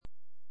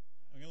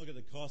at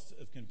the cost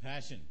of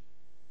compassion.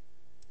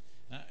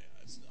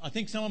 I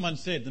think someone once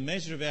said the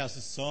measure of our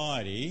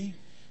society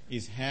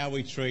is how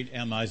we treat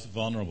our most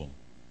vulnerable.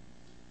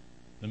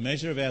 The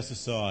measure of our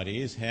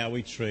society is how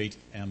we treat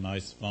our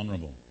most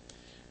vulnerable.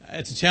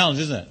 It's a challenge,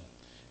 isn't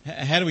it?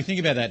 How do we think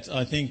about that?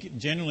 I think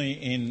generally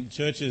in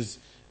churches,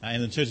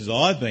 in the churches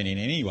I've been in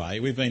anyway,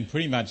 we've been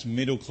pretty much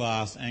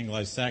middle-class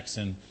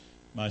Anglo-Saxon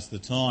most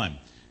of the time.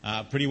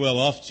 Pretty well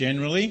off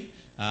generally.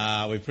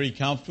 We're pretty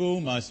comfortable.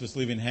 Most of us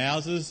live in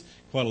houses.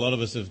 Quite a lot of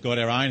us have got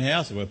our own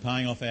house, or we're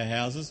paying off our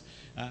houses.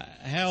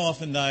 How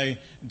often, though,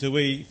 do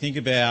we think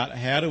about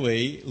how do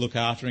we look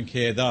after and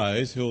care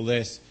those who are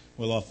less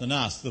well off than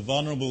us, the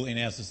vulnerable in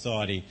our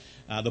society,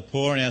 the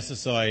poor in our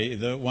society,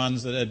 the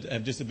ones that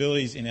have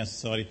disabilities in our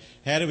society?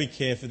 How do we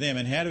care for them,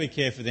 and how do we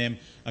care for them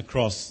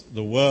across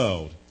the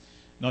world?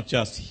 Not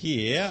just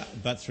here,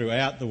 but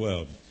throughout the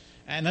world.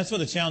 And that's what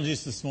the challenge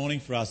is this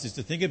morning for us, is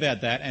to think about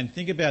that, and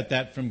think about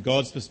that from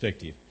God's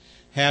perspective.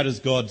 How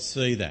does God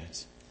see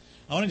that?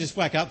 I want to just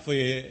whack up for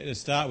you to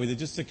start with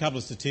just a couple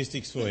of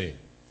statistics for you.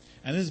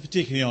 And this is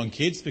particularly on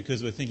kids,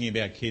 because we're thinking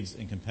about kids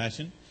and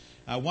compassion.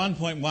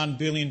 1.1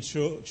 billion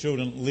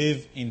children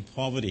live in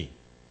poverty.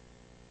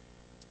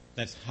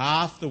 That's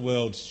half the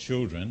world's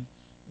children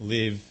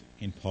live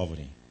in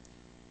poverty.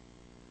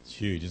 It's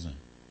huge, isn't it?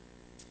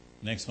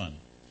 Next one.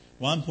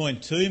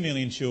 1.2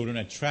 million children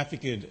are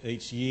trafficked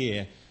each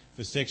year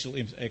for sexual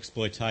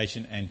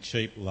exploitation and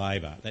cheap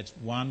labour. That's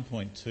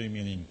 1.2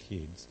 million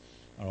kids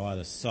are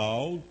either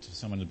sold to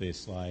someone to be a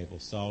slave, or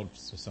sold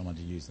to someone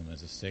to use them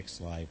as a sex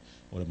slave,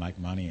 or to make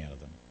money out of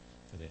them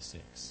for their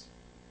sex.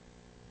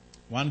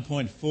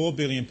 1.4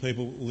 billion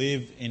people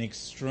live in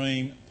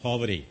extreme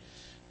poverty.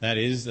 That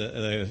is,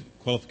 the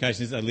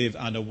qualification is they live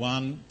under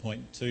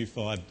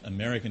 1.25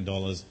 American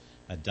dollars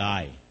a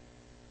day.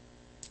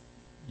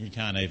 You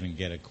can't even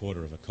get a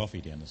quarter of a coffee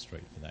down the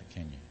street for that,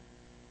 can you?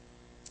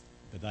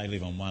 But they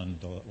live on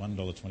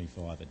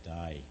 $1.25 a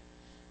day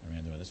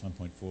around the world. That's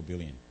 1.4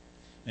 billion.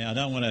 Now, I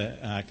don't want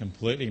to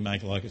completely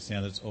make it like it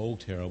sounds it's all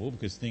terrible,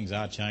 because things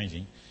are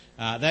changing.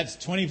 That's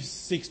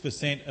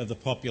 26% of the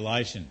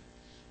population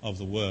of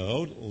the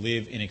world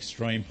live in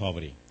extreme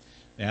poverty.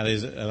 Now,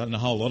 there's a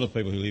whole lot of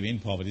people who live in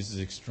poverty. This is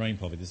extreme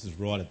poverty. This is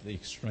right at the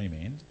extreme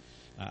end.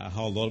 A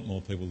whole lot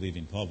more people live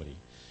in poverty.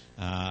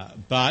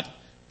 But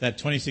that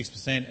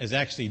 26% has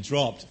actually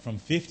dropped from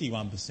 51%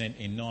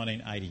 in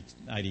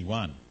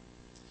 1981.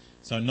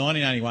 So in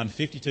 1981,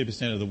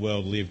 52% of the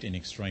world lived in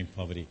extreme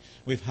poverty.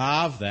 We've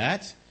halved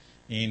that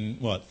in,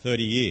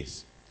 30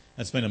 years.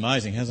 That's been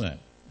amazing, hasn't it?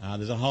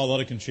 There's a whole lot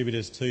of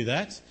contributors to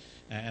that,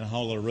 and a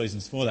whole lot of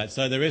reasons for that.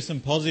 So there are some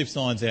positive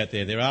signs out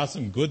there. There are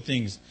some good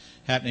things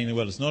happening in the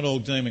world. It's not all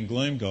doom and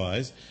gloom,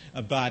 guys,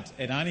 but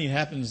it only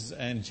happens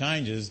and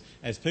changes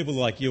as people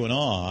like you and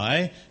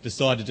I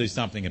decide to do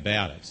something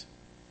about it.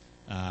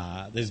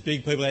 There's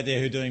big people out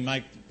there who are doing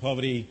Make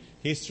Poverty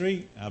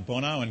History,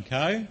 Bono and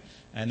co,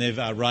 and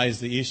they've raised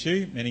the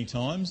issue many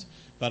times.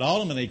 But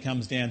ultimately it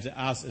comes down to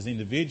us as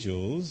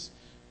individuals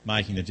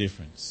making the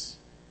difference.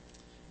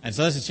 And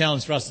so that's a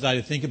challenge for us today,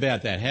 to think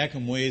about that. How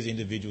can we as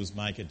individuals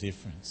make a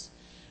difference?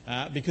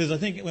 Because I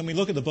think when we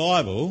look at the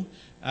Bible,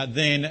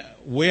 then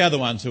we are the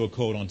ones who are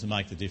called on to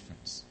make the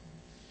difference.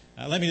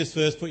 Let me just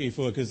first put you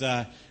forward, because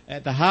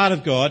at the heart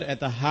of God, at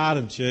the heart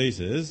of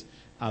Jesus,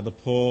 are the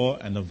poor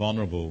and the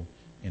vulnerable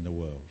in the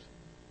world.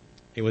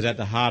 It was at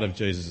the heart of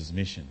Jesus'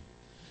 mission,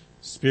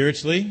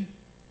 spiritually,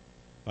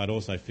 but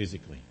also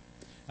physically.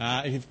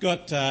 If you've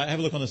got, have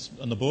a look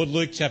on the board,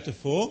 Luke chapter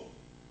 4.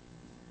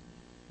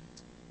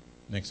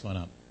 Next one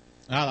up.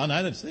 Oh,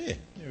 no, that's there.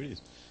 There it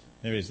is.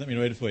 There it is. Let me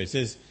read it for you. It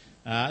says,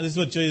 this is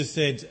what Jesus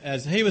said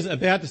as he was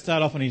about to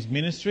start off on his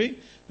ministry.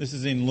 This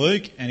is in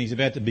Luke, and he's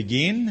about to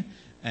begin,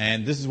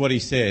 and this is what he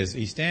says.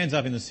 He stands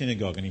up in the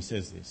synagogue and he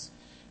says this.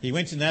 He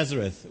went to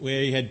Nazareth,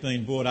 where he had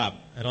been brought up,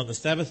 and on the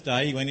Sabbath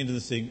day he went into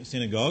the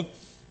synagogue,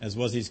 as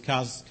was his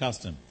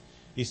custom.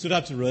 He stood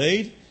up to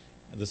read.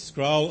 The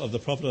scroll of the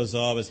prophet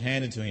Isaiah was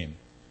handed to him.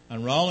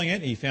 Unrolling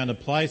it, he found a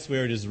place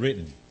where it is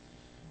written,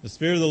 "The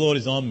Spirit of the Lord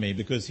is on me,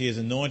 because he has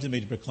anointed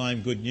me to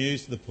proclaim good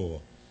news to the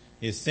poor.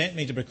 He has sent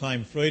me to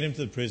proclaim freedom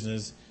to the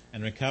prisoners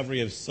and recovery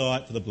of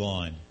sight for the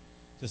blind,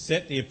 to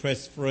set the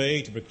oppressed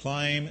free, to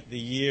proclaim the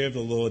year of the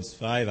Lord's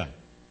favour."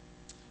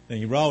 Then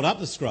he rolled up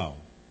the scroll,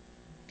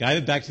 gave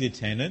it back to the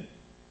attendant,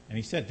 and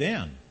he sat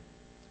down.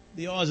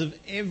 The eyes of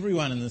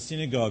everyone in the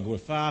synagogue were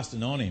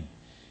fastened on him.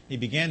 He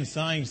began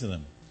saying to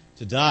them,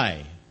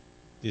 "Today,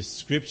 this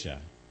scripture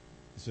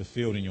is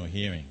fulfilled in your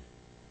hearing."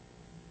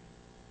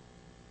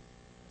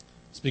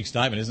 It's a big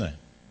statement, isn't it?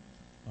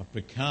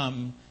 I've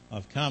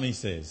come, he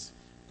says.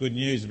 Good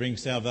news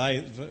brings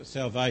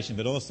salvation,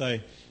 but also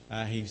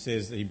he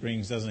says that he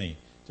brings, doesn't he,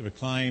 to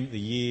proclaim the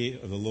year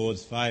of the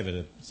Lord's favour,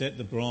 to set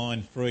the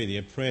blind free, the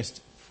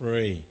oppressed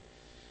free.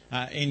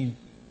 Back in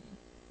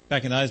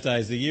those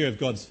days, the year of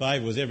God's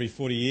favour was every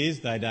 40 years.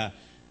 They'd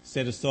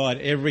set aside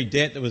every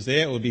debt that was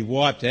there. It would be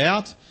wiped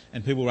out,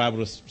 and people were able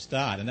to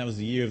start. And that was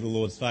the year of the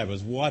Lord's favour. It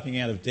was wiping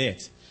out of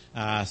debt,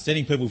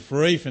 setting people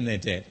free from their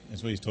debt.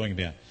 That's what he's talking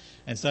about.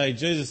 And so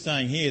Jesus is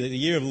saying here that the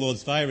year of the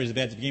Lord's favour is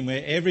about to begin,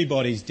 where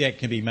everybody's debt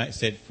can be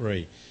set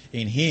free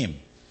in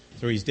him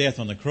through his death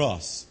on the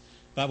cross.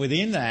 But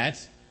within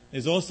that,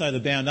 there's also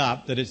the bound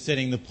up that it's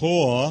setting the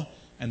poor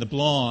and the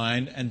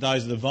blind and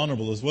those that are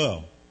vulnerable as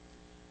well.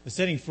 The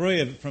setting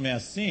free from our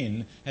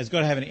sin has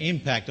got to have an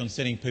impact on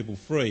setting people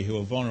free who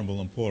are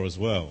vulnerable and poor as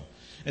well.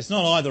 It's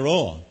not either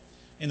or.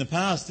 In the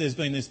past, there's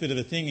been this bit of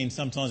a thing in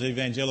sometimes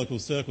evangelical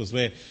circles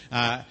where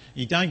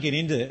you don't get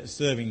into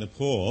serving the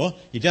poor,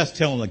 you just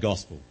tell them the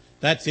gospel.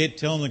 That's it,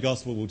 tell them the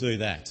gospel will do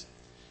that.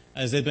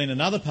 Has there been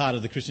another part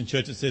of the Christian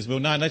church that says, well,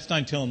 no, let's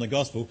don't tell them the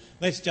gospel,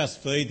 let's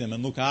just feed them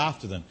and look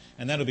after them,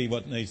 and that'll be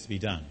what needs to be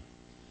done.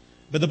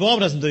 But the Bible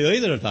doesn't do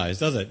either of those,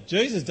 does it?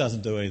 Jesus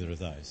doesn't do either of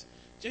those.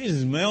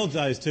 Jesus melds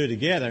those two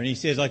together and he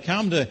says, I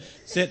come to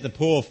set the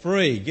poor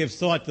free, give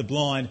sight to the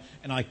blind,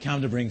 and I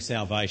come to bring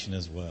salvation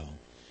as well.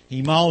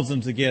 He moulds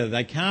them together.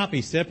 They can't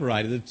be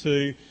separated. The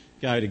two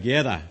go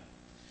together.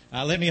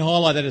 Let me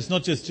highlight that it's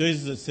not just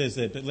Jesus that says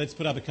that, but let's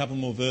put up a couple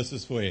more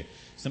verses for you.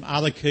 Some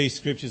other key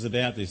scriptures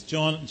about this.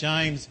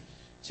 James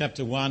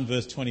chapter 1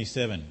 verse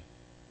 27.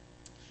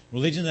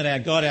 Religion that our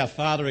God our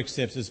Father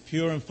accepts as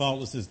pure and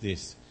faultless as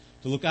this,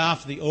 to look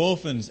after the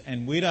orphans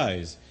and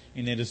widows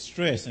in their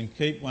distress and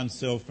keep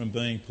oneself from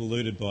being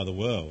polluted by the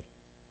world.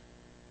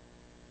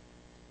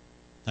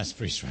 That's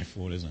pretty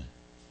straightforward, isn't it?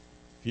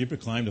 If you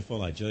proclaim to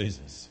follow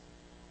Jesus,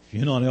 if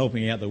you're not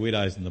helping out the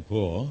widows and the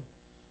poor,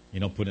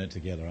 you're not putting it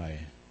together, are you?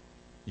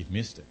 You've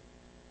missed it.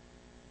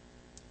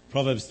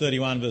 Proverbs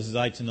 31 verses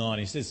 8 to 9,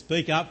 he says,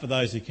 speak up for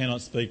those who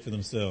cannot speak for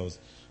themselves,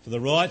 for the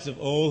rights of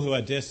all who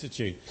are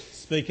destitute.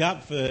 Speak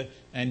up for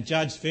and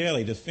judge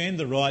fairly. Defend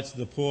the rights of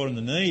the poor and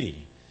the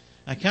needy.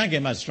 It can't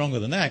get much stronger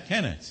than that,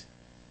 can it?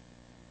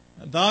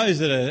 Those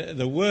that are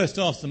the worst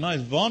off, the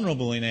most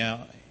vulnerable in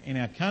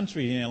our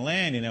country, in our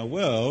land, in our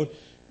world,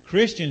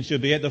 Christians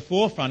should be at the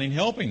forefront in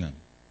helping them.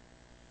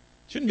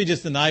 Shouldn't be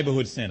just the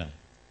neighbourhood centre.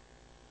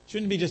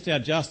 Shouldn't be just our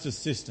justice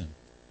system.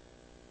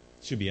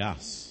 It should be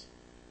us.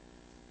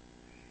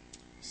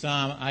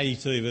 Psalm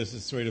 82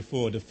 verses 3 to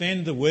 4.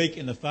 Defend the weak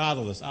and the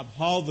fatherless.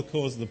 Uphold the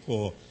cause of the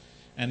poor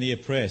and the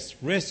oppressed.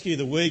 Rescue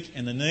the weak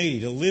and the needy.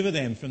 Deliver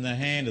them from the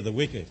hand of the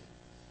wicked.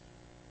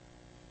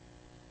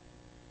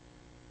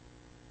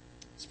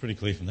 It's pretty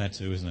clear from that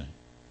too, isn't it?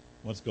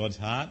 What's God's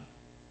heart?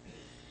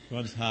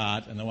 God's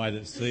heart and the way that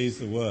it sees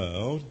the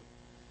world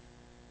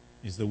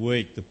is the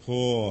weak, the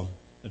poor,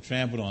 the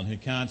trampled on, who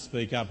can't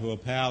speak up, who are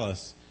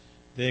powerless.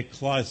 They're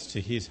close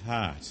to his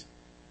heart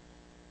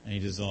and he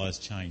desires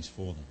change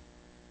for them.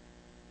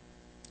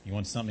 He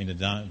wants something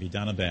to be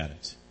done about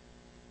it.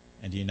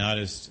 And do you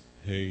notice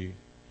who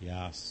he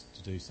asks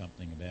to do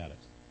something about it?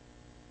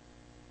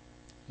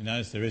 You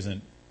notice there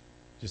isn't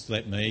just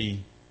let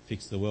me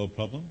fix the world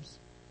problems.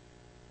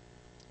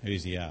 Who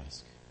does he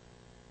ask?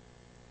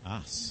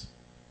 Us.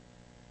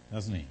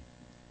 Doesn't he?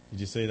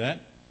 Did you see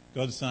that?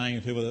 God's saying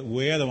to people that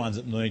we're the ones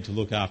that need to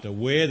look after.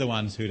 We're the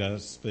ones who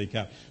don't speak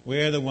up.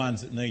 We're the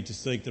ones that need to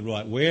seek the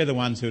right. We're the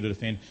ones who are to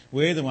defend.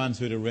 We're the ones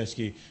who are to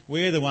rescue.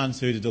 We're the ones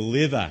who are to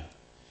deliver.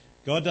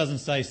 God doesn't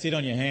say, sit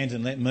on your hands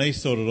and let me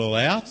sort it all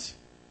out.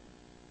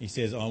 He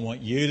says, I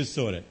want you to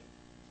sort it.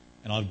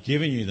 And I've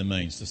given you the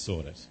means to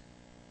sort it.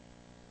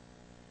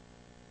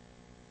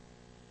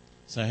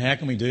 So how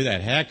can we do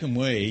that? How can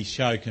we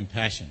show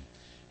compassion?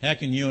 How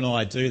can you and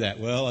I do that?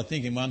 Well, I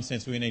think in one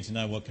sense we need to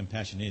know what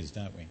compassion is,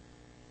 don't we?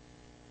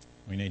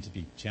 We need to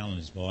be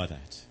challenged by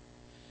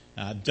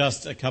that.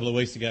 Just a couple of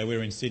weeks ago we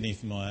were in Sydney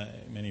for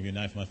many of you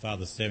know, for my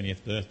father's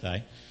 70th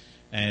birthday.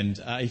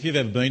 And if you've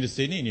ever been to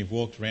Sydney and you've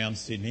walked around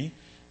Sydney,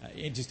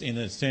 just in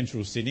the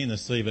central Sydney, in the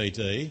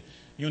CBD,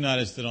 you'll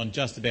notice that on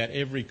just about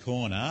every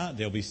corner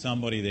there'll be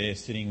somebody there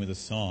sitting with a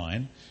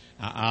sign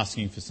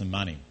asking for some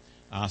money,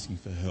 asking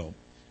for help.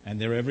 And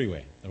they're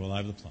everywhere. They're all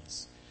over the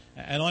place.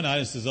 And I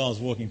noticed as I was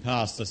walking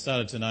past, I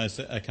started to notice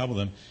a couple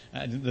of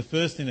them. The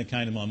first thing that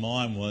came to my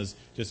mind was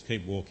just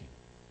keep walking.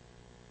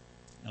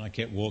 And I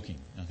kept walking.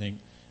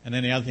 And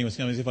then the other thing was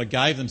if I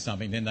gave them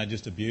something, then they'd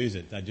just abuse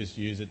it. They'd just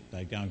use it.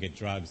 They'd go and get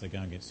drugs. They'd go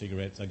and get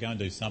cigarettes. They'd go and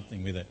do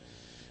something with it.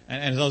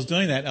 And as I was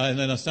doing that, and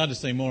then I started to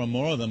see more and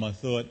more of them, I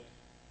thought,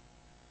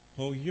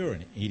 Paul, you're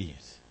an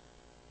idiot.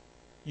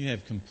 You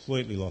have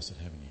completely lost it,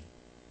 haven't you?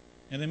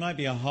 And there might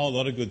be a whole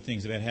lot of good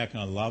things about how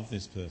can I love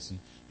this person,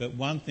 but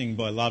one thing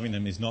by loving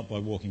them is not by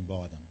walking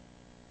by them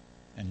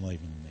and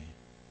leaving them there.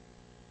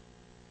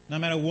 No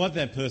matter what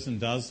that person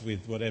does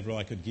with whatever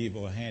I could give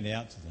or hand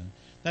out to them,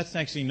 that's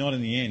actually not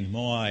in the end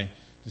my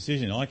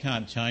decision. I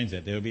can't change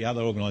that. There will be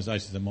other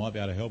organisations that might be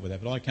able to help with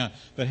that, but I can't.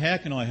 But how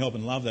can I help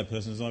and love that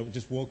person as I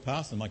just walk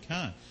past them? I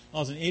can't. I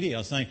was an idiot. I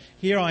was saying,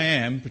 here I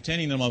am,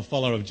 pretending that I'm a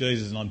follower of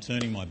Jesus and I'm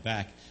turning my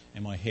back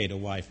and my head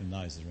away from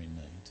those that are in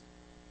need.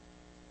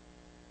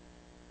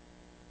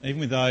 Even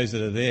with those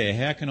that are there,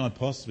 how can I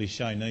possibly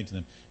show need to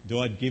them? Do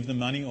I give them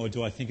money or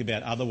do I think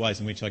about other ways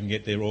in which I can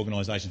get their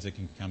organisations that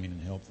can come in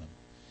and help them?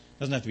 It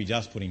doesn't have to be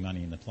just putting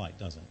money in the plate,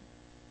 does it?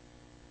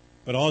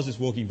 But I was just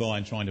walking by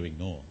and trying to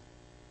ignore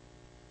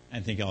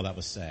and think, oh, that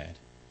was sad.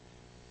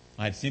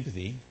 I had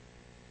sympathy,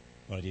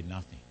 but I did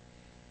nothing.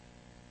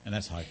 And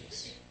that's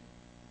hopeless.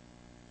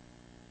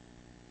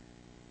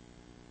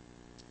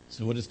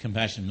 So what does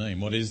compassion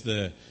mean? What's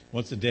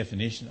the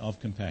definition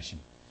of compassion?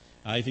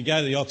 If you go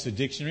to the Oxford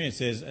Dictionary, it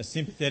says a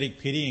sympathetic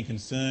pity and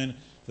concern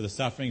for the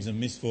sufferings and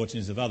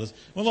misfortunes of others.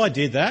 Well, I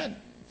did that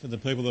for the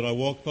people that I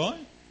walked by,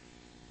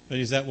 but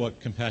is that what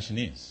compassion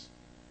is?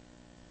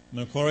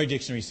 Macquarie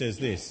Dictionary says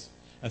this: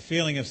 a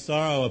feeling of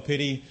sorrow or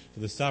pity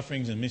for the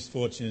sufferings and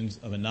misfortunes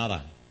of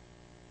another.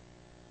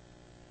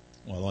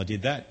 Well, I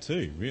did that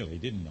too, really,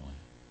 didn't I?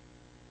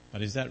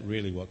 But is that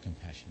really what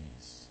compassion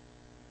is?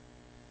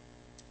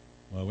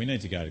 Well, we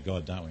need to go to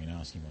God, don't we, and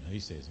ask him what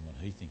he says and what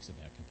he thinks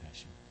about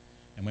compassion.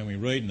 And when we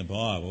read in the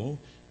Bible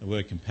the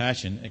word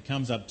compassion, it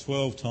comes up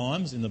 12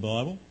 times in the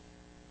Bible,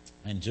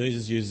 and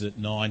Jesus uses it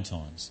 9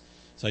 times.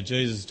 So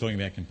Jesus is talking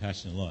about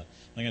compassion a lot.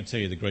 I'm going to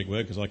tell you the Greek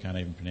word because I can't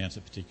even pronounce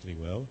it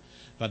particularly well.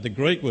 But the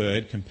Greek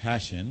word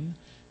compassion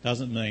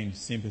doesn't mean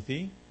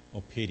sympathy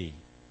or pity.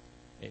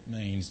 It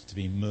means to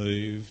be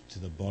moved to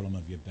the bottom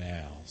of your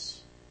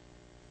bowels.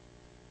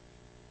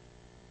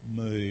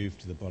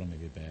 Moved to the bottom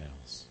of your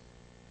bowels.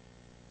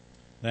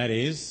 That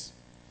is,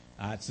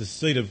 it's the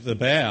seat of the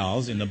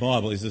bowels in the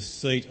Bible is the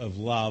seat of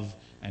love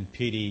and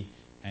pity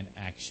and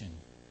action.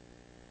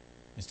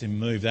 It's to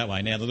move that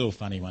way. Now, the little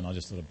funny one, I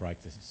just thought I'd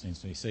break this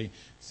sense to you.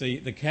 See,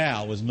 the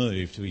cow was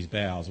moved to his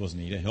bowels,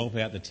 wasn't he, to help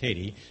out the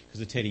teddy, because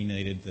the teddy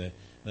needed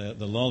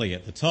the lolly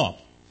at the top.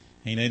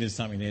 He needed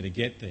something there to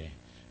get there.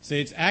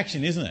 See, it's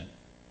action, isn't it?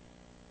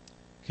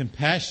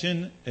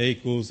 Compassion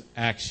equals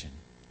action.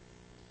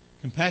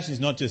 Compassion is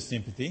not just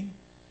sympathy.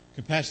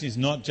 Compassion is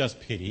not just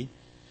pity.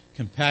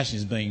 Compassion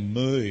is being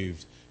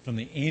moved from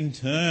the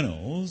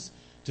internals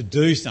to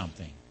do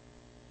something.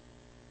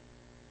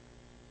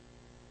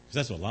 Because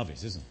that's what love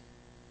is, isn't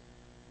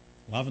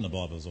it? Love in the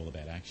Bible is all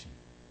about action.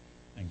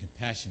 And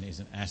compassion is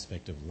an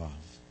aspect of love.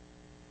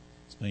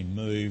 It's being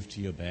moved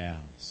to your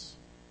bowels.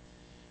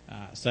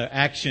 So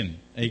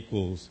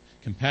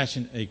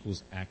compassion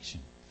equals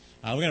action.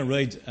 We're going to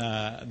read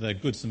the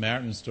Good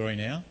Samaritan story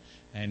now.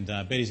 And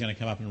Betty's going to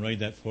come up and read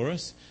that for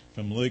us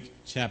from Luke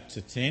chapter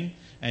 10.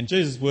 And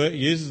Jesus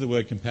uses the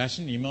word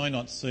compassion. You might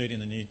not see it in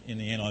the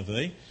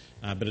NIV,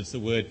 but it's the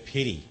word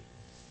pity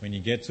when you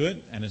get to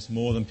it, and it's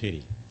more than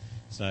pity.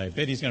 So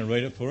Betty's going to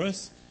read it for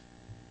us.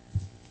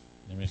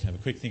 Then we'll have a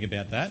quick think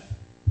about that.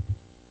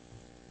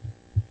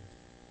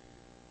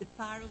 The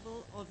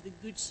parable of the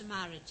Good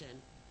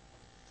Samaritan.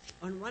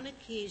 On one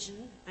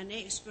occasion, an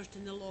expert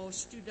in the law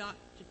stood up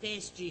to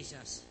test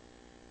Jesus.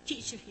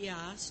 "Teacher," he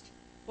asked,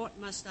 "what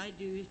must I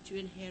do to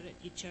inherit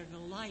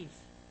eternal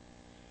life?"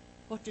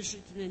 "What is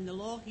written in the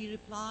law?" he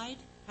replied.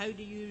 "How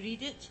do you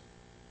read it?"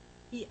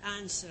 He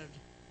answered,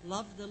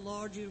 "Love the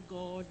Lord your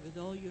God with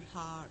all your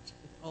heart,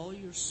 with all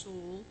your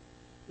soul,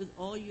 with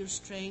all your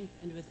strength,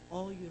 and with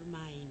all your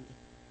mind,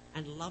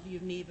 and love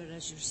your neighbour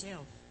as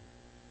yourself."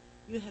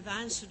 "You have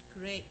answered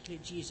correctly,"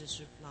 Jesus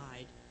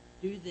replied.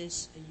 "Do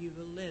this and you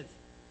will live."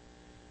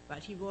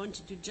 But he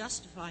wanted to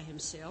justify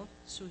himself,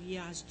 so he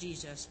asked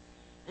Jesus,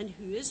 "And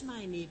who is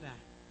my neighbour?"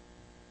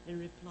 In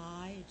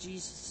reply,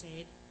 Jesus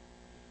said,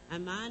 "A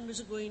man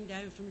was going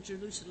down from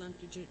Jerusalem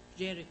to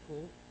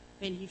Jericho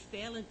when he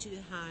fell into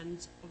the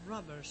hands of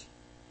robbers.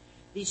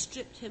 They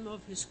stripped him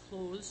of his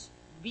clothes,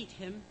 beat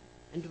him,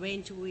 and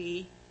went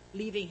away,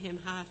 leaving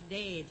him half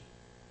dead.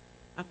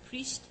 A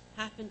priest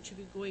happened to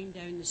be going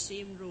down the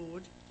same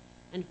road,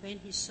 and when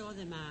he saw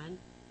the man,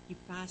 he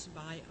passed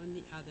by on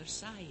the other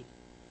side.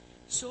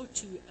 So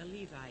too a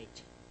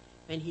Levite,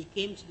 when he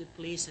came to the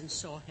place and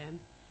saw him,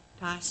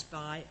 passed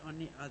by on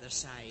the other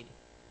side.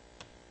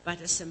 But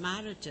a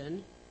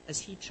Samaritan, as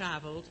he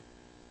travelled,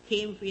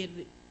 came where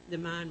the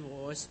man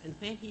was, and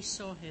when he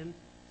saw him,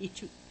 he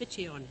took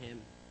pity on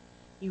him.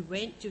 He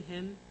went to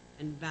him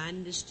and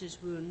bandaged his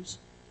wounds,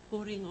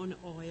 pouring on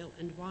oil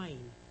and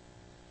wine.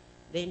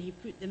 Then he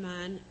put the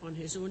man on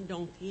his own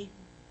donkey,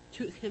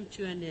 took him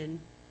to an inn,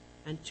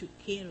 and took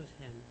care of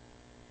him.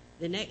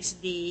 The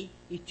next day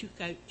he took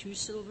out 2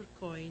 silver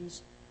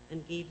coins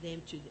and gave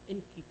them to the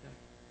innkeeper.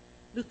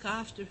 "Look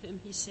after him,"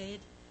 he said,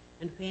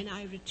 "and when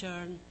I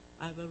return,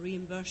 I will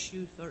reimburse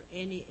you for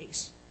any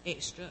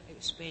extra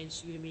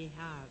expense you may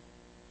have."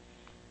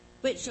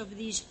 Which of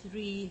these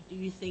 3 do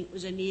you think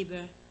was a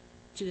neighbour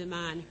to the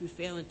man who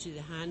fell into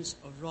the hands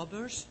of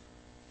robbers?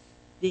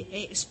 The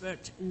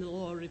expert in the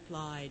law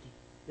replied,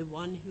 "The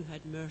one who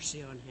had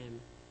mercy on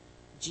him."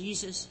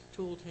 Jesus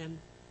told him,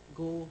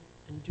 "Go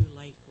and do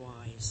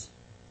likewise."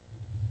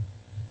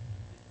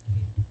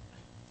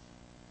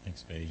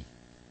 Thanks, Betty.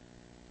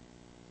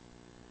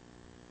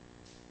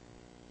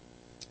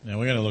 Now,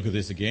 we're going to look at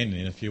this again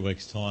in a few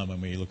weeks' time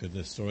when we look at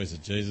the stories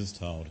that Jesus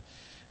told.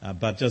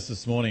 But just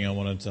this morning, I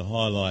wanted to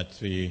highlight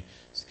for you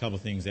just a couple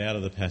of things out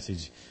of the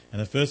passage.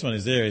 And the first one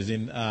is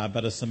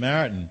but a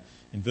Samaritan,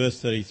 in verse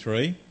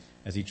 33,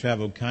 as he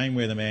travelled, came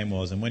where the man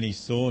was, and when he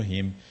saw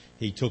him,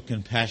 he took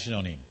compassion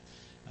on him.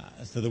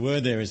 So the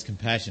word there is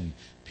compassion.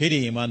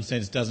 Pity, in one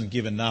sense, doesn't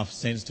give enough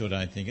sense to it,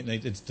 I don't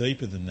think. It's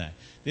deeper than that.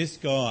 This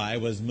guy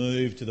was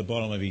moved to the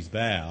bottom of his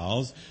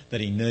bowels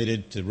that he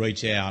needed to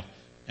reach out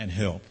and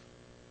help.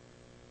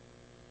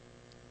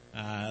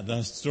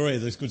 the story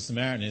of this Good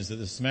Samaritan is that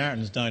the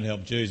Samaritans don't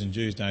help Jews and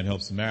Jews don't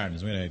help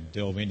Samaritans. We're going to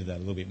delve into that a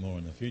little bit more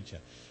in the future.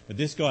 But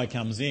this guy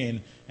comes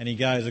in and he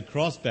goes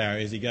across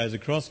barriers, he goes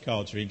across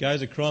culture, he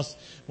goes across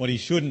what he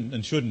shouldn't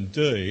and shouldn't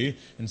do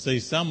and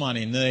sees someone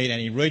in need and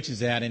he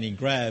reaches out and he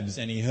grabs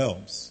and he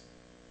helps.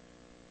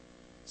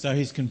 So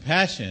his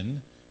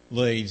compassion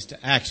leads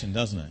to action,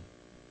 doesn't it?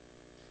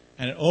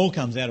 And it all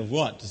comes out of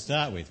what to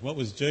start with? What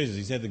was Jesus?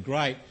 He said the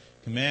great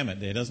commandment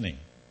there, doesn't he?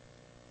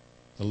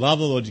 To love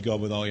the Lord your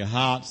God with all your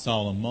heart,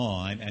 soul and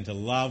mind, and to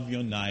love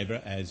your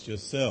neighbour as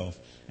yourself.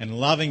 And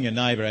loving your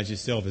neighbour as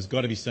yourself has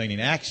got to be seen in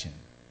action.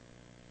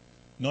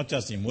 Not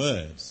just in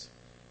words,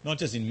 not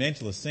just in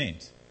mental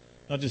assent,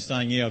 not just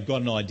saying, yeah, I've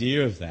got an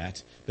idea of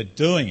that, but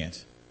doing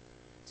it.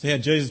 See how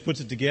Jesus puts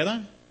it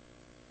together?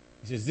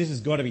 He says, this has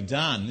got to be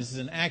done. This is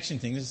an action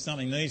thing. This is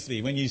something that needs to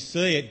be. When you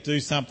see it, do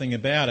something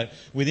about it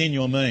within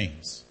your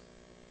means.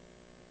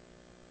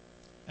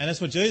 And that's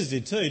what Jesus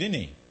did too, didn't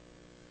he?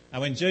 And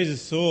when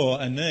Jesus saw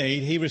a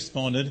need, he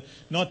responded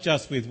not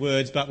just with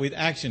words but with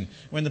action.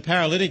 When the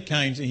paralytic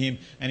came to him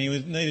and he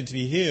needed to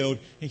be healed,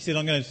 he said,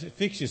 I'm going to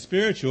fix your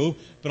spiritual,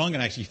 but I'm going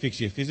to actually fix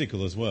your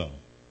physical as well.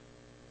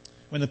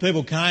 When the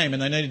people came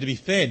and they needed to be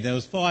fed, there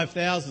was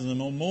 5,000 of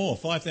them or more,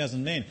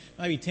 5,000 men,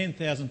 maybe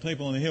 10,000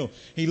 people on the hill.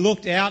 He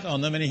looked out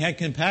on them and he had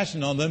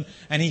compassion on them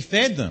and he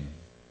fed them.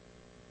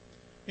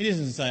 He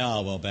doesn't say,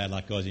 oh, well, bad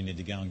luck, guys, you need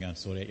to go and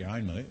sort out your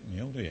own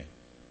meal, do you?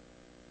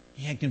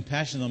 He had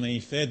compassion on them and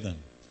he fed them.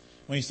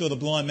 When he saw the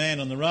blind man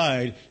on the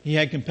road, he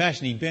had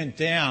compassion. He bent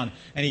down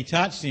and he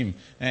touched him.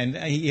 And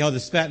he either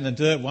spat in the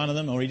dirt, one of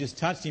them, or he just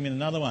touched him in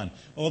another one.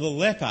 Or the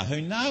leper, who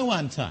no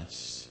one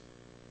touched.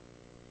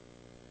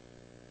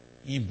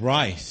 He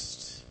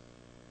embraced.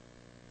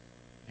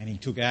 And he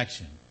took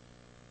action.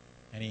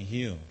 And he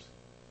healed.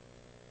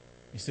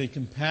 You see,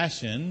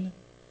 compassion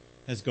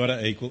has got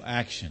to equal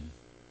action.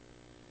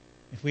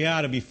 If we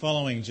are to be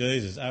following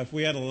Jesus, if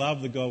we are to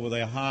love the God with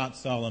our heart,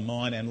 soul and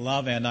mind and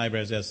love our neighbour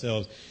as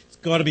ourselves, it's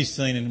got to be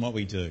seen in what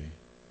we do.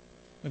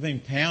 We've been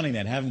pounding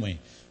that, haven't we,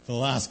 for the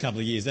last couple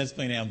of years. That's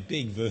been our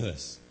big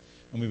verse.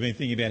 And we've been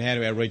thinking about how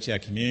do we reach our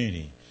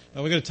community.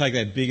 But we've got to take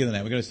that bigger than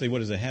that. We've got to see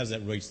how does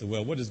that reach the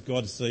world? What does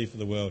God see for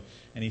the world?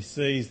 And he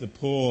sees the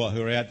poor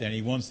who are out there and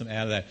he wants them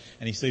out of that.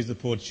 And he sees the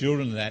poor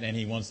children of that and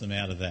he wants them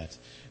out of that.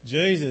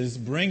 Jesus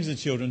brings the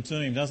children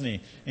to him, doesn't he?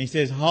 And he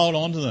says, hold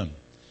on to them.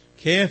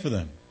 Care for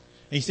them.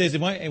 He says,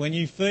 when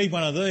you feed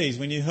one of these,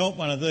 when you help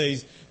one of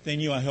these, then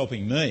you are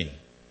helping me.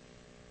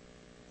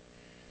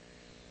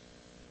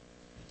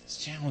 It's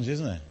a challenge,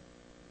 isn't it?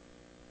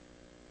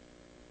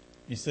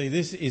 You see,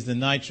 this is the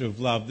nature of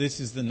love. This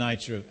is the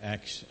nature of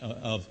action,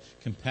 of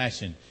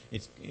compassion.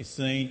 It's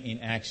seen in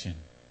action.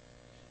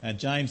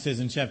 James says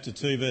in chapter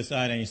 2, verse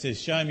 18, he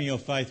says, show me your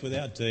faith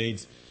without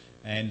deeds,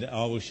 and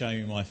I will show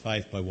you my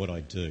faith by what I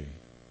do.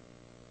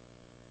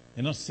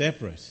 They're not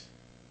separate.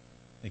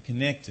 They're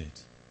connected.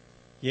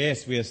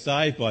 Yes, we are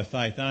saved by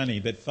faith only,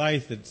 but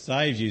faith that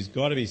saves you has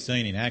got to be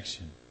seen in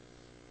action.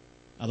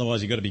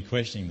 Otherwise, you've got to be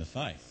questioning the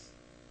faith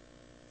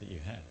that you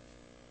have.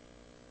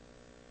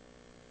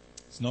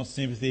 It's not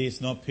sympathy,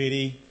 it's not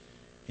pity.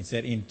 It's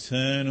that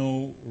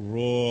internal,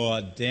 raw,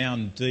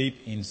 down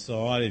deep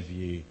inside of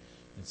you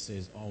that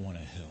says, I want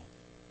to help.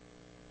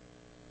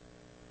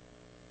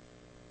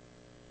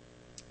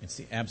 It's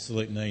the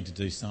absolute need to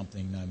do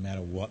something no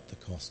matter what the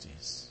cost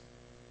is.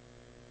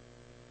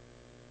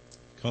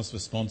 The cost for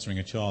sponsoring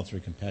a child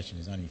through compassion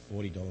is only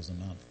 $40 a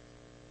month.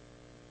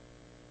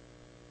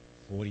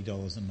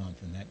 $40 a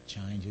month, and that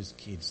changes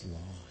kids'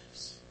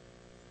 lives.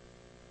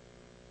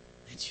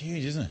 That's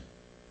huge, isn't it?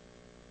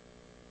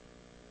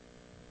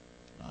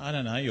 I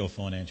don't know your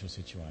financial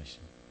situation.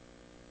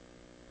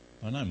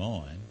 I know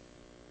mine.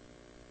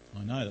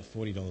 I know that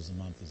 $40 a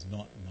month is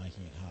not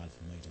making it hard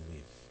for me to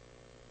live.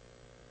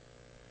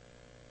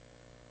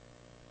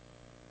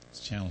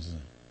 It's a challenge, isn't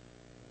it?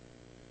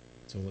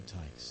 It's all it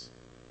takes.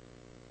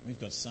 We've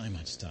got so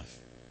much stuff.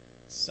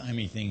 So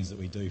many things that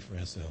we do for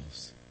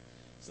ourselves.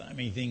 So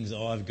many things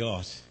I've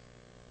got.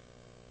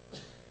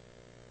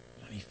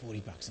 Only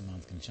 $40 a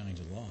month can change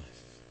a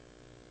life.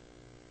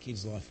 A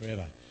kid's life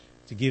forever.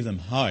 To give them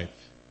hope.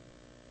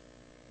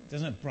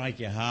 Doesn't it break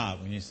your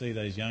heart when you see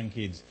those young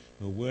kids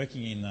who are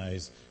working in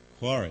those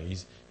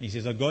quarries and he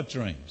says, I've got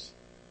dreams,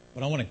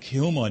 but I want to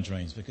kill my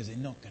dreams because they're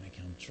not going to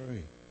come true.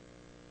 And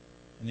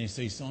then you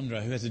see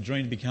Sondra, who has a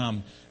dream to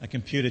become a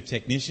computer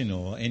technician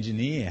or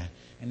engineer,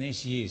 and there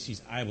she is.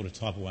 She's able to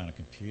type away on a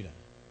computer.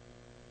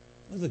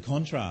 Look at the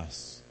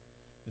contrast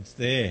that's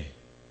there.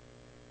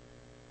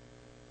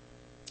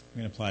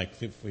 I'm going to play a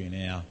clip for you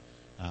now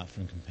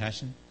from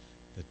Compassion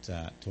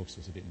that talks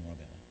to us a bit more about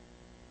that.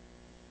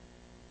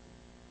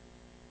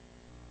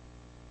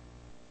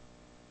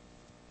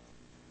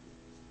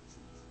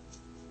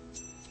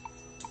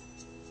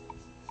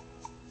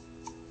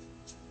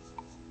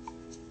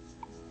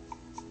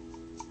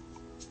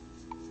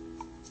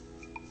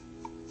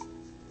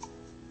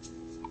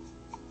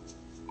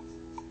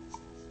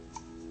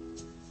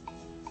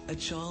 A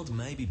child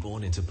may be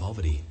born into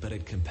poverty, but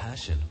at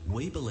Compassion,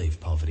 we believe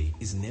poverty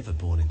is never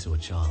born into a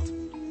child.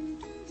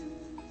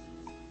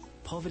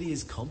 Poverty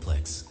is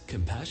complex.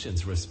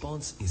 Compassion's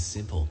response is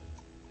simple.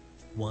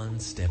 One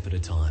step at a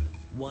time,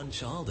 one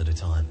child at a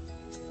time.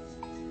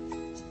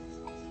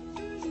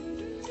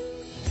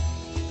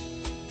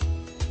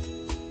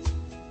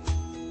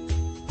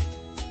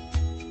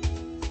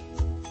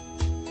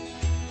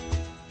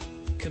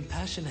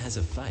 Compassion has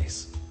a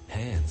face,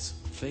 hands,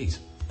 feet,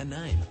 a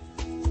name.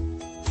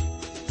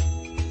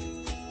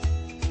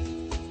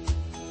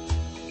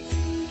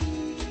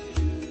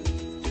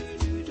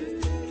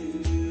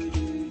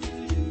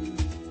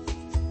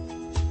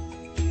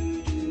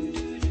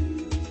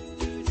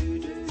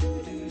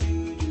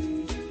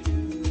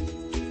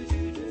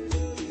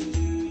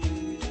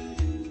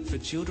 For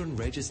children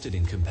registered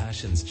in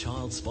Compassion's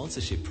child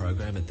sponsorship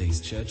program at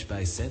these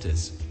church-based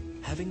centres,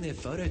 having their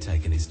photo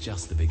taken is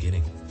just the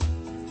beginning.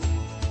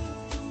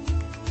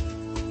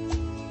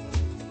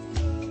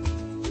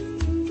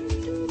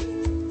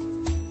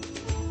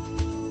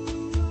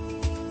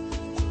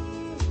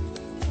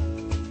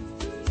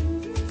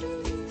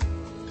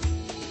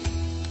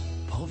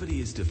 Poverty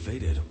is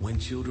defeated when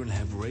children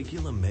have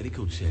regular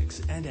medical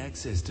checks and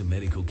access to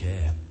medical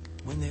care,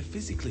 when they're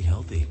physically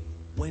healthy,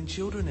 when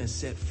children are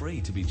set free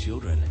to be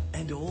children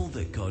and all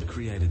that God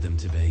created them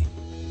to be.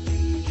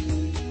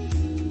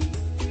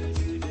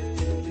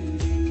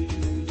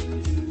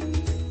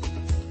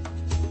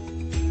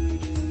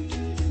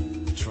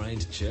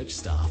 Trained church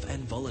staff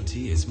and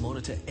volunteers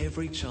monitor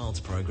every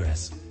child's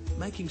progress,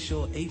 making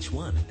sure each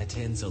one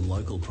attends a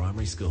local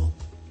primary school.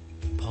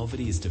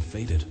 Poverty is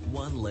defeated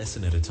one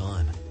lesson at a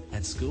time,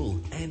 at school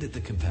and at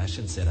the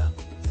Compassion Centre.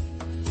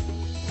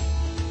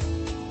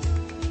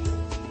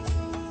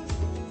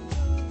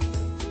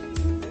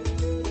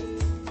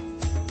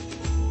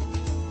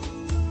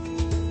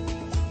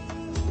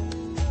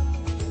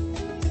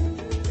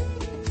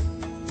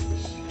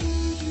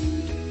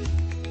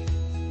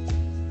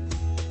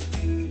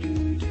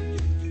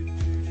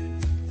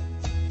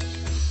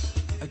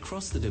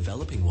 Across the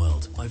developing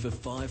world, over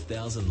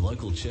 5,000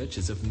 local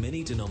churches of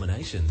many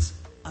denominations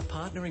are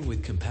partnering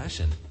with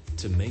Compassion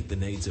to meet the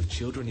needs of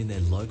children in their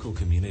local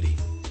community.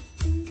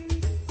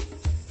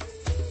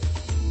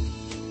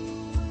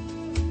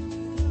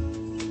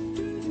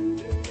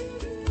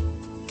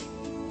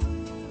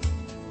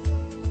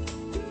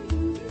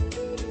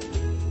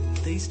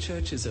 These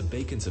churches are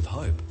beacons of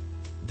hope.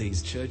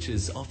 These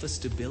churches offer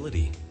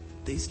stability.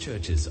 These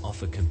churches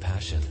offer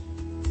compassion.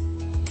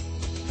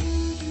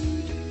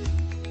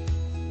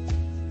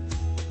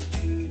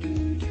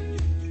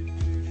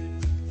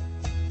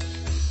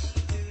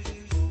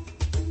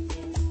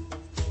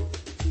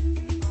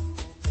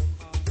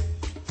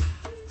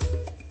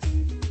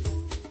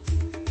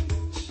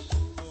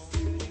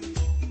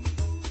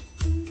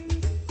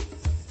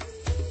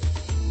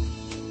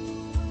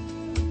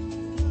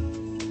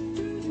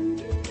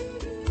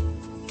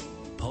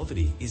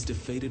 Poverty is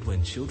defeated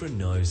when children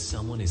know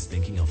someone is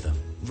thinking of them,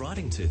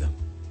 writing to them,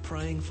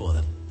 praying for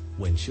them.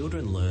 When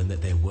children learn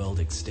that their world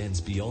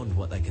extends beyond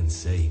what they can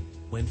see.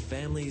 When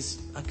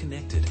families are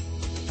connected.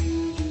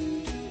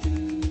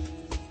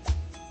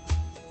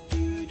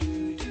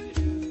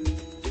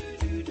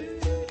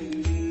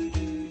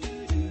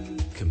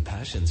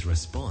 Compassion's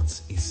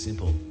response is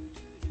simple.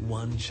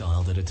 One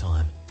child at a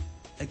time.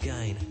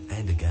 Again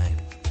and again.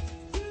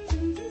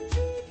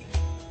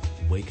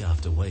 Week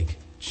after week,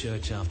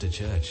 church after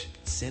church,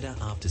 centre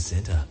after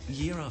centre,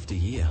 year after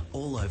year,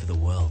 all over the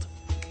world.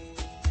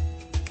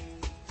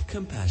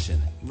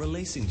 Compassion,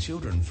 releasing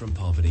children from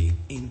poverty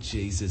in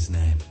Jesus'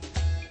 name.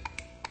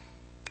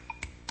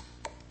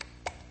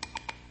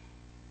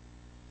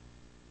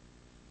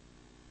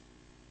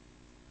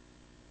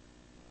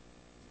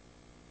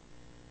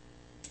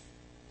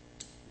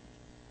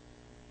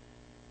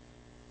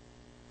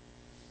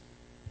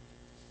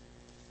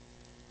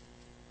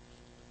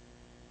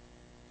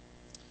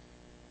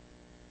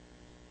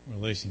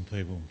 Releasing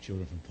people,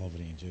 children from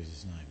poverty in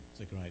Jesus' name. It's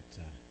a great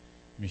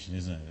mission,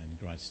 isn't it? And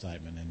a great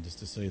statement. And just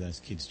to see those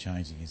kids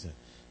changing is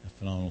a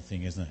phenomenal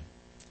thing, isn't it?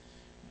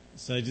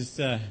 So just,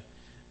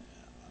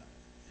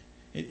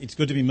 it's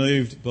good to be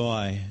moved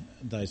by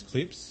those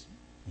clips,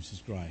 which is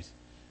great.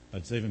 But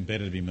it's even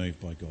better to be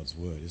moved by God's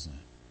word, isn't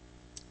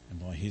it? And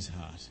by his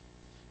heart.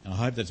 And I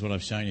hope that's what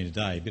I've shown you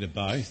today, a bit of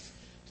both.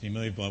 To be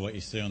moved by what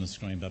you see on the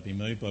screen, but be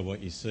moved by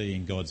what you see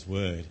in God's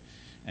word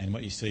and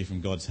what you see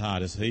from God's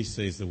heart as he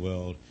sees the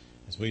world,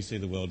 as we see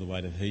the world the way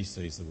that he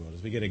sees the world,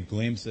 as we get a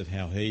glimpse of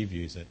how he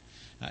views it.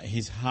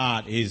 His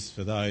heart is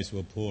for those who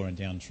are poor and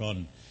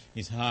downtrodden.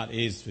 His heart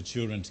is for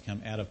children to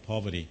come out of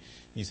poverty.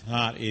 His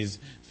heart is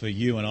for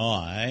you and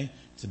I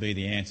to be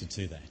the answer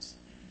to that.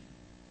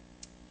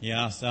 He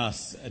asks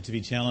us to be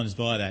challenged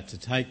by that, to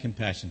take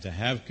compassion, to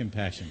have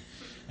compassion,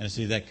 and to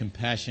see that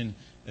compassion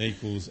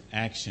equals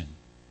action.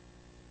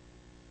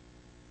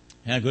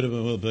 How good it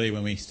will be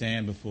when we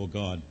stand before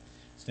God,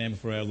 stand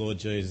before our Lord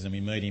Jesus, and we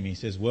meet him. He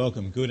says,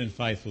 "Welcome, good and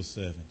faithful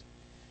servant."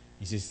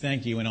 He says,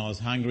 "Thank you. When I was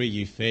hungry,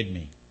 you fed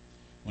me.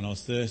 When I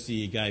was thirsty,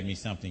 you gave me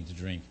something to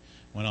drink.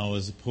 When I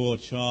was a poor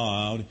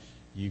child,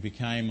 you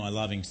became my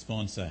loving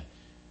sponsor.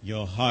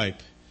 Your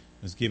hope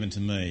was given to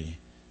me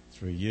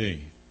through you.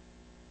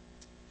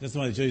 That's the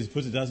way that Jesus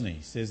puts it, doesn't he?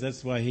 He says,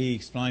 that's the way he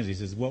explains it. He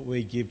says, what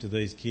we give to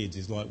these kids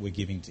is like we're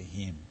giving to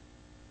him.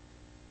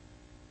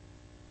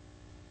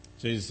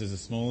 Jesus says, the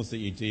smallest that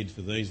you did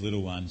for these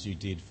little ones, you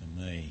did for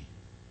me.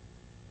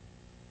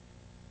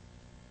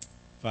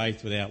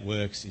 Faith without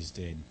works is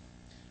dead.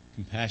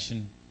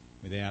 Compassion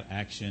without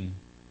action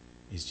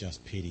is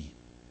just pity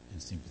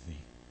and sympathy.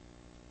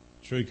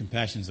 True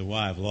compassion is a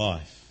way of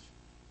life.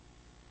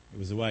 It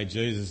was the way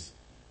Jesus'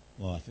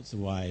 life. It's the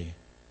way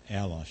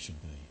our life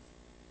should be.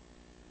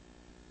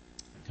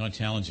 Can I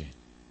challenge you?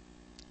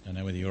 Don't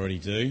know whether you already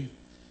do.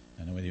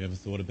 Don't know whether you've ever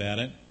thought about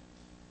it.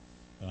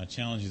 But I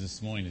challenge you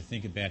this morning to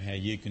think about how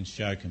you can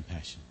show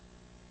compassion.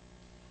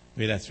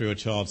 Be that through a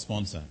child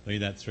sponsor. Be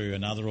that through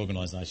another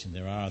organisation.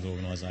 There are other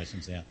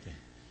organisations out there.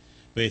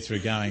 Be it through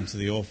going to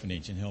the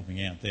orphanage and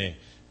helping out there.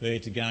 Be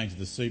it to going to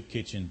the soup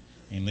kitchen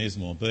in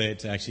Lismore. Be it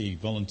to actually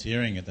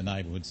volunteering at the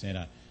neighbourhood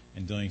centre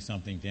and doing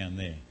something down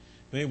there.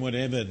 Be it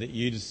whatever that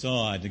you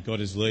decide that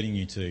God is leading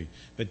you to.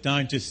 But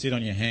don't just sit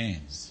on your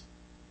hands.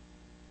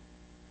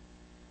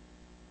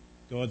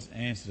 God's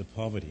answer to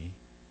poverty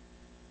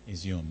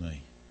is you and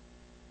me.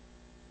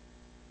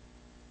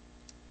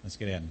 Let's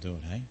get out and do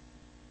it, hey?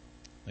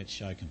 Let's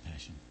show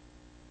compassion.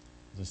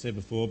 As I said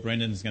before,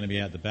 Brendan's going to be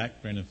out the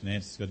back. Brendan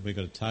Finance, we've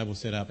got a table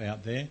set up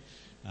out there.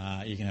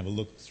 You can have a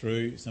look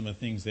through some of the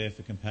things there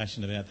for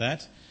compassion about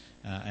that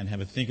and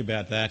have a think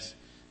about that.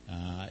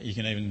 You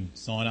can even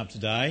sign up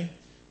today,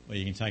 or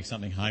you can take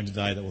something home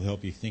today that will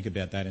help you think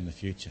about that in the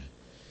future.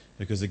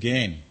 Because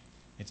again,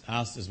 it's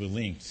us as we're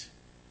linked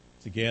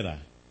together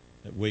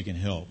that we can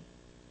help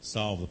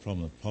solve the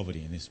problem of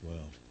poverty in this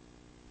world.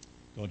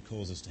 God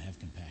calls us to have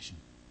compassion.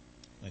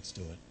 Let's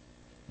do it.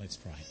 Let's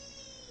pray.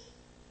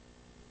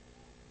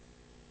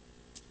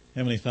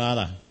 Heavenly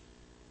Father,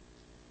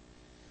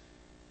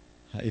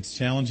 it's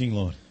challenging,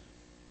 Lord.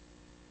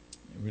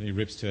 It really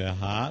rips to our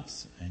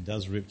hearts and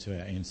does rip to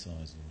our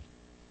insides, Lord.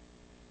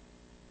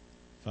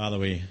 Father,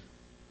 we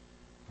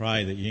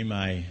pray that you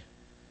may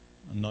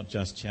not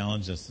just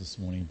challenge us this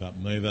morning, but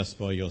move us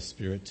by your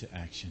Spirit to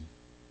action.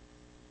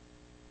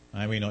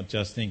 May we not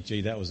just think,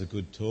 gee, that was a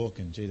good talk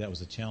and gee, that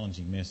was a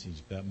challenging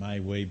message, but may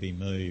we be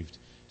moved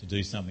to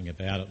do something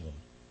about it, Lord.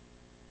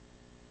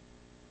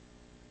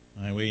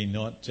 May we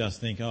not just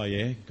think, oh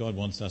yeah, God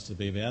wants us to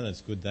be about it,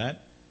 it's good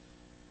that,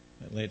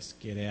 but let's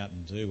get out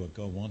and do what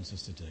God wants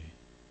us to do.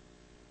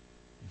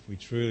 If we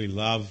truly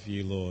love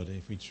you, Lord,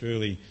 if we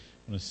truly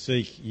want to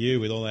seek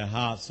you with all our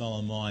heart, soul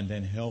and mind,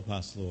 then help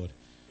us, Lord,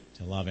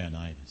 to love our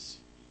neighbours.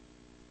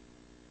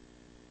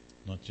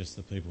 Not just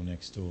the people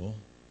next door,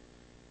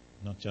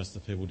 not just the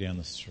people down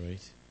the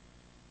street,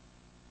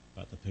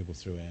 but the people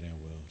throughout our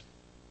world.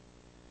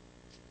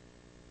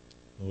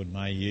 Lord,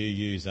 may you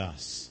use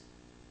us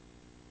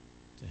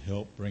to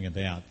help bring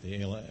about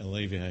the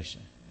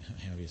alleviation,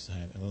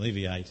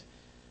 alleviate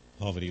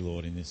poverty,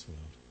 Lord, in this world.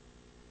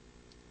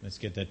 Let's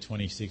get that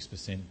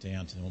 26%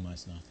 down to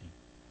almost nothing.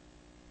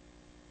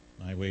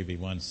 May we be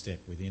one step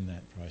within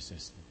that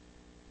process, Lord.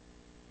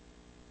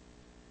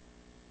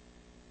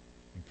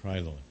 We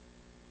pray, Lord,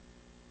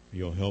 for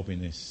your help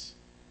in this.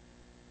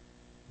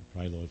 We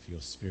pray, Lord, for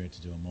your Spirit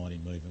to do a mighty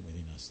movement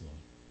within us, Lord.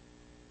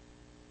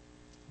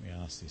 We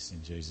ask this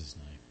in Jesus'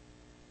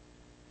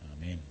 name.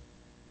 Amen.